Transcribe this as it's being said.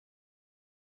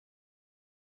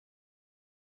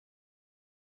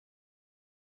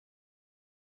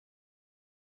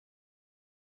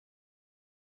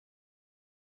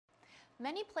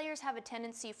Many players have a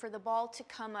tendency for the ball to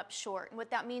come up short. And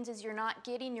what that means is you're not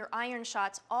getting your iron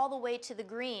shots all the way to the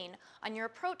green on your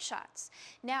approach shots.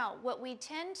 Now, what we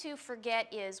tend to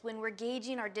forget is when we're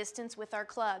gauging our distance with our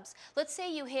clubs, let's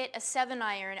say you hit a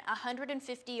 7-iron,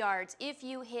 150 yards, if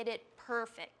you hit it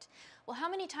perfect. Well, how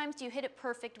many times do you hit it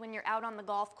perfect when you're out on the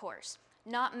golf course?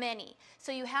 Not many.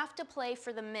 So you have to play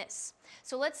for the miss.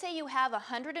 So let's say you have a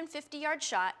 150-yard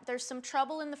shot. There's some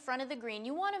trouble in the front of the green.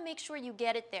 You want to make sure you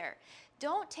get it there.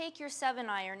 Don't take your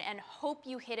 7-iron and hope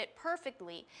you hit it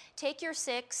perfectly. Take your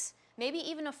 6, maybe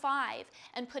even a 5,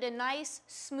 and put a nice,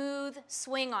 smooth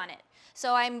swing on it.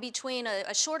 So I'm between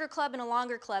a shorter club and a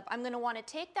longer club. I'm going to want to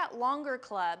take that longer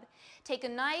club, take a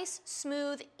nice,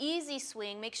 smooth, easy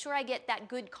swing, make sure I get that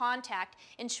good contact,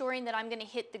 ensuring that I'm going to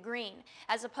hit the green,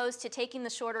 as opposed to taking the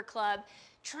shorter club,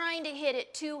 trying to hit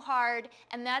it too hard,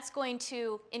 and that's going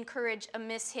to encourage a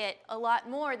mishit a lot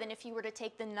more than if you were to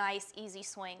take the nice, easy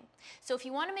swing. So if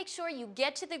you want to make sure you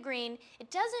get to the green,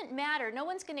 it doesn't matter. No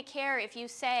one's going to care if you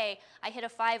say, I hit a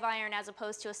 5-iron as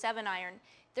opposed to a 7-iron.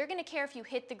 They're going to care if you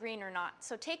hit the green or not.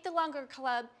 So take the longer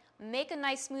club, make a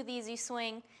nice, smooth, easy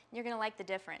swing, and you're going to like the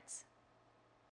difference.